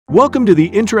Welcome to the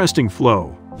interesting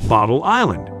flow, Bottle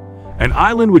Island, an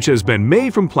island which has been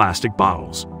made from plastic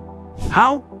bottles.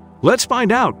 How? Let's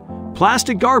find out.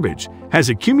 Plastic garbage has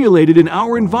accumulated in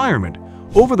our environment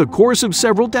over the course of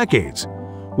several decades,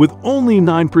 with only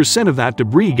 9% of that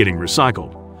debris getting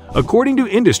recycled, according to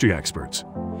industry experts.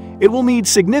 It will need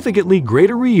significantly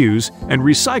greater reuse and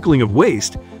recycling of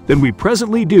waste than we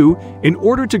presently do in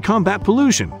order to combat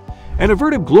pollution and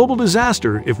avert a global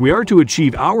disaster if we are to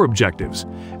achieve our objectives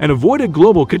and avoid a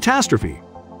global catastrophe.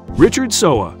 Richard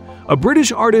Sowa, a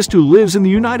British artist who lives in the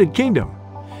United Kingdom,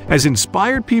 has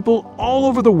inspired people all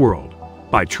over the world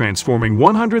by transforming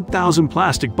 100,000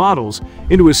 plastic bottles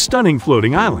into a stunning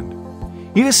floating island.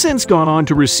 He has since gone on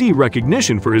to receive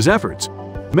recognition for his efforts,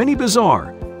 many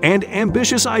bizarre and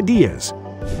ambitious ideas.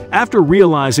 After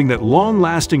realizing that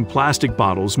long-lasting plastic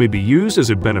bottles may be used as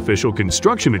a beneficial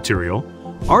construction material,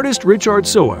 artist Richard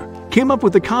Sowa came up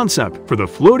with the concept for the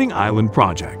Floating Island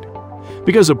project.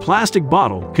 Because a plastic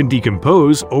bottle can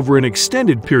decompose over an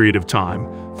extended period of time,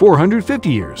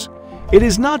 450 years, it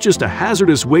is not just a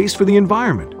hazardous waste for the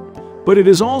environment, but it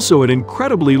is also an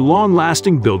incredibly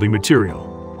long-lasting building material.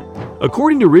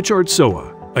 According to Richard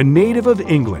Sowa, a native of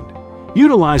England,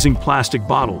 utilizing plastic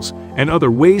bottles and other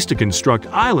waste to construct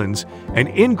islands and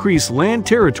increase land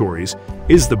territories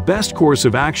is the best course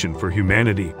of action for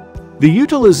humanity. The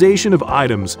utilization of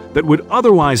items that would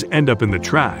otherwise end up in the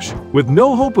trash, with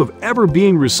no hope of ever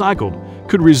being recycled,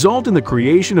 could result in the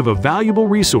creation of a valuable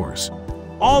resource.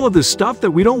 All of the stuff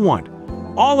that we don't want,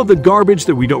 all of the garbage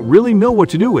that we don't really know what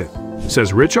to do with,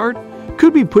 says Richard,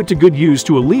 could be put to good use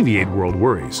to alleviate world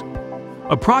worries.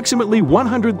 Approximately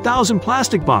 100,000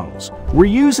 plastic bottles were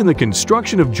used in the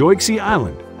construction of Joixi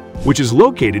Island, which is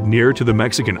located near to the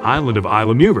Mexican island of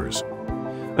Isla Mujeres.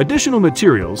 Additional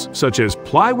materials, such as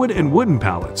plywood and wooden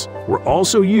pallets, were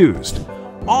also used,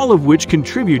 all of which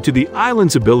contribute to the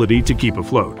island's ability to keep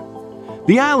afloat.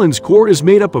 The island's core is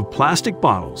made up of plastic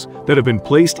bottles that have been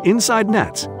placed inside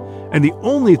nets, and the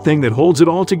only thing that holds it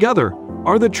all together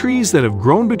are the trees that have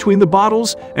grown between the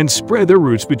bottles and spread their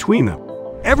roots between them.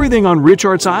 Everything on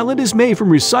Richard's Island is made from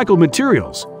recycled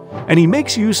materials, and he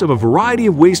makes use of a variety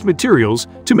of waste materials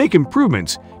to make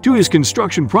improvements to his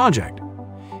construction project.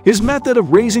 His method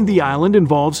of raising the island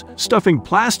involves stuffing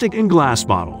plastic and glass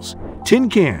bottles, tin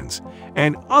cans,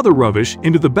 and other rubbish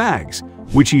into the bags,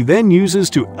 which he then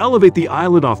uses to elevate the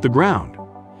island off the ground.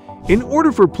 In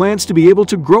order for plants to be able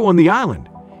to grow on the island,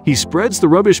 he spreads the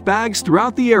rubbish bags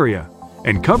throughout the area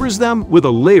and covers them with a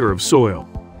layer of soil.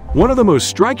 One of the most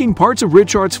striking parts of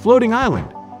Richard's floating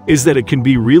island is that it can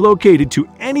be relocated to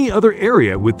any other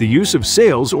area with the use of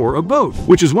sails or a boat,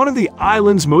 which is one of the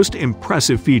island's most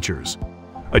impressive features.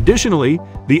 Additionally,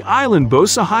 the island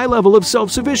boasts a high level of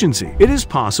self-sufficiency. It is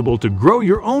possible to grow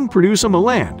your own produce on the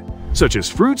land, such as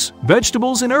fruits,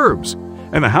 vegetables, and herbs,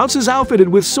 and the house is outfitted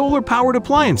with solar-powered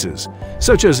appliances,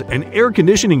 such as an air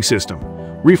conditioning system,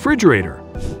 refrigerator,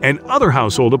 and other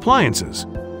household appliances.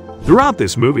 Throughout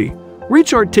this movie,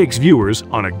 Richard takes viewers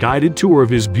on a guided tour of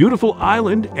his beautiful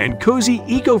island and cozy,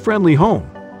 eco-friendly home,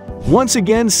 once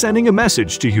again sending a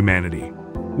message to humanity.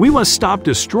 We must stop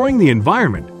destroying the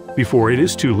environment before it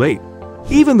is too late.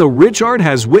 Even though Richard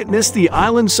has witnessed the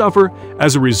island suffer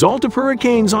as a result of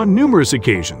hurricanes on numerous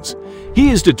occasions, he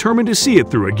is determined to see it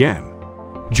through again.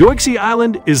 Joixi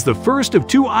Island is the first of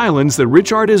two islands that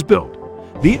Richard has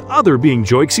built, the other being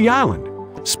Joixi Island.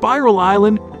 Spiral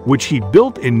Island, which he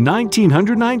built in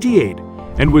 1998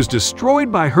 and was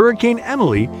destroyed by Hurricane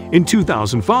Emily in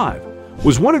 2005,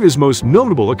 was one of his most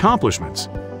notable accomplishments.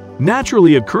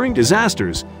 Naturally occurring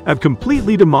disasters have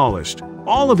completely demolished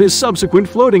all of his subsequent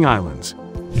floating islands.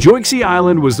 Joixi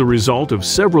Island was the result of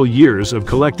several years of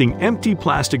collecting empty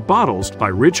plastic bottles by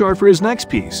Richard for his next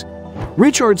piece.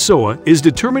 Richard Sowa is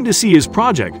determined to see his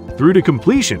project through to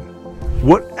completion,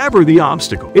 whatever the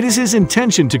obstacle. It is his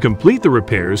intention to complete the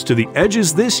repairs to the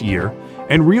edges this year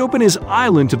and reopen his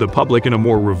island to the public in a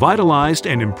more revitalized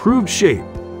and improved shape.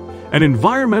 An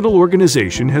environmental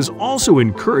organization has also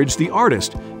encouraged the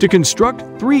artist to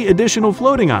construct 3 additional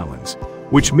floating islands,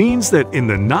 which means that in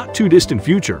the not-too-distant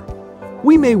future,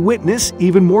 we may witness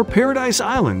even more paradise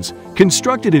islands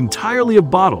constructed entirely of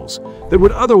bottles that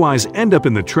would otherwise end up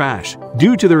in the trash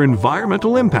due to their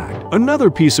environmental impact.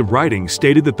 Another piece of writing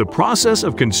stated that the process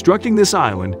of constructing this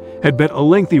island had been a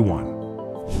lengthy one.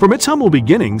 From its humble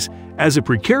beginnings as a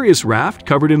precarious raft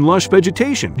covered in lush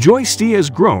vegetation, Joixi has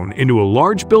grown into a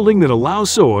large building that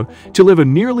allows Sowa to live a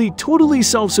nearly totally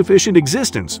self-sufficient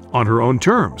existence on her own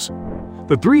terms.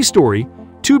 The 3-story,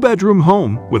 2-bedroom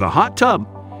home with a hot tub,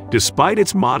 despite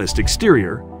its modest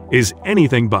exterior, is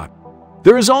anything but.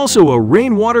 There is also a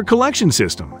rainwater collection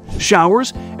system,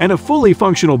 showers, and a fully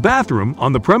functional bathroom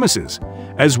on the premises,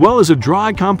 as well as a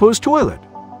dry compost toilet.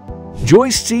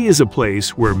 Joyce Sea is a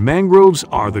place where mangroves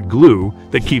are the glue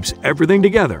that keeps everything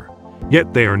together,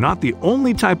 yet they are not the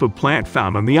only type of plant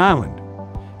found on the island.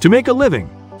 To make a living,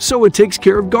 Sowa takes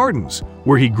care of gardens,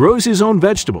 where he grows his own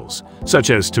vegetables, such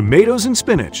as tomatoes and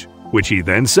spinach, which he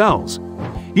then sells.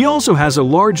 He also has a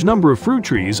large number of fruit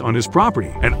trees on his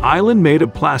property. An island made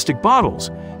of plastic bottles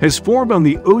has formed on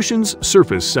the ocean's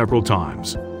surface several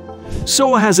times.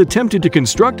 Sowa has attempted to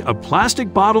construct a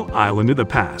plastic bottle island in the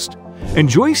past, and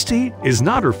Joyce Sea is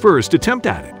not her first attempt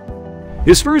at it.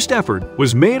 His first effort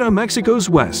was made on Mexico's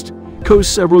west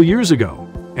coast several years ago,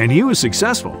 and he was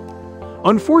successful.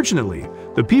 Unfortunately,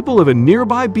 the people of a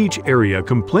nearby beach area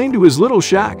complained to his little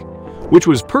shack, which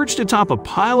was perched atop a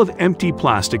pile of empty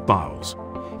plastic bottles.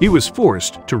 He was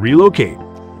forced to relocate.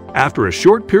 After a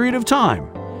short period of time,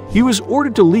 he was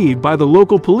ordered to leave by the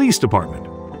local police department.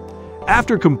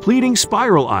 After completing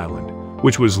Spiral Island,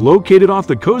 which was located off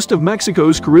the coast of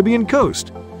Mexico's Caribbean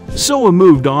coast, Sowa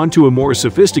moved on to a more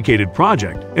sophisticated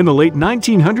project in the late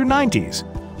 1990s,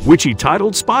 which he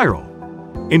titled Spiral.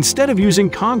 Instead of using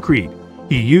concrete,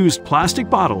 he used plastic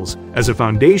bottles as a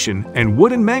foundation and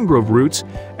wooden mangrove roots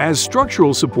as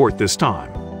structural support this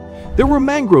time. There were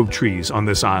mangrove trees on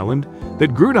this island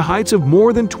that grew to heights of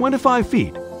more than 25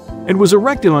 feet and was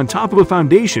erected on top of a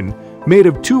foundation made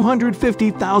of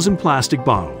 250,000 plastic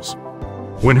bottles.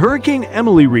 When Hurricane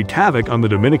Emily wreaked havoc on the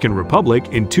Dominican Republic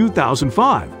in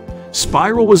 2005,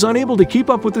 Spiral was unable to keep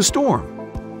up with the storm.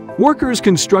 Workers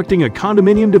constructing a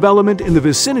condominium development in the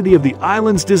vicinity of the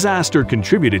island's disaster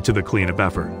contributed to the cleanup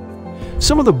effort.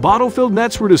 Some of the bottle-filled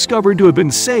nets were discovered to have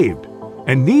been saved,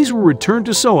 and these were returned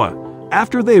to Sowa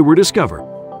after they were discovered.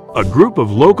 A group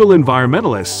of local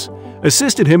environmentalists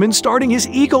assisted him in starting his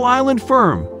eco-island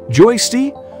firm, Joyce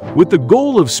Sea, with the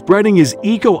goal of spreading his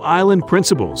eco-island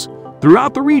principles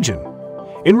throughout the region.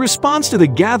 In response to the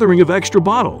gathering of extra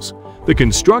bottles, the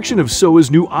construction of Sowa's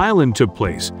new island took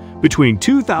place between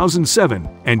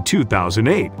 2007 and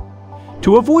 2008.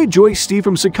 To avoid Joyce Sea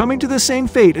from succumbing to the same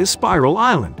fate as Spiral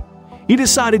Island, he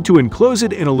decided to enclose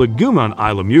it in a lagoon on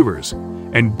Isla Mujeres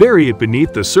and bury it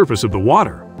beneath the surface of the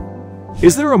water.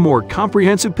 Is there a more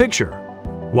comprehensive picture?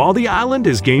 While the island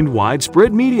has gained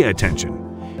widespread media attention,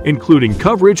 including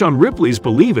coverage on Ripley's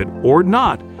Believe It or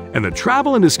Not and the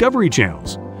Travel and Discovery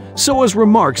channels, Sowa's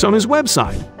remarks on his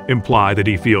website imply that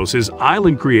he feels his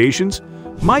island creations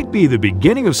might be the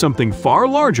beginning of something far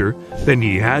larger than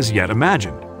he has yet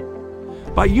imagined.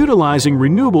 By utilizing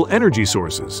renewable energy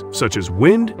sources such as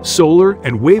wind, solar,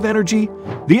 and wave energy,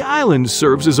 the island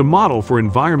serves as a model for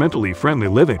environmentally friendly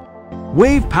living.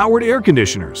 Wave-powered air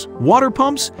conditioners, water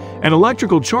pumps, and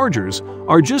electrical chargers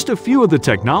are just a few of the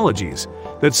technologies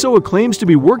that Sowa claims to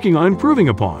be working on improving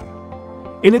upon.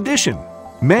 In addition,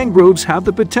 mangroves have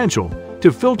the potential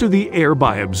to filter the air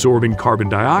by absorbing carbon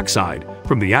dioxide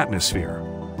from the atmosphere.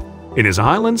 In his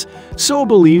islands, Sowa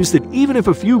believes that even if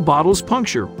a few bottles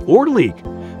puncture or leak,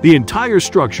 the entire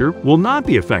structure will not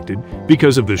be affected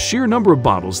because of the sheer number of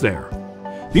bottles there.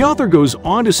 The author goes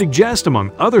on to suggest,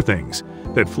 among other things,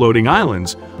 that floating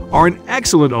islands are an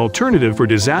excellent alternative for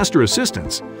disaster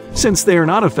assistance since they are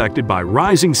not affected by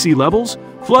rising sea levels,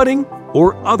 flooding,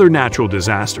 or other natural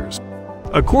disasters.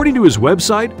 According to his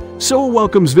website, Sowa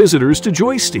welcomes visitors to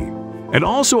Joyce Sea and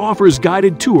also offers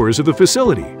guided tours of the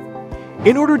facility.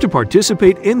 In order to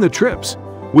participate in the trips,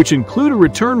 which include a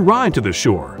return ride to the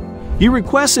shore, he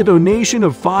requests a donation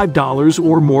of $5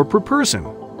 or more per person.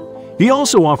 He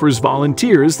also offers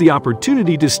volunteers the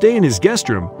opportunity to stay in his guest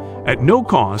room at no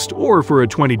cost or for a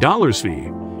 $20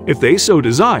 fee, if they so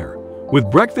desire,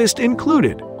 with breakfast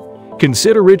included.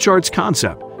 Consider Richard's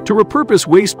concept to repurpose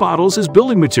waste bottles as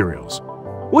building materials.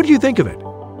 What do you think of it?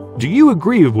 Do you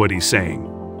agree with what he's saying?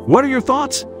 What are your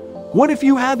thoughts? What if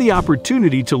you had the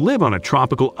opportunity to live on a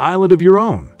tropical island of your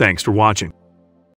own? Thanks for watching.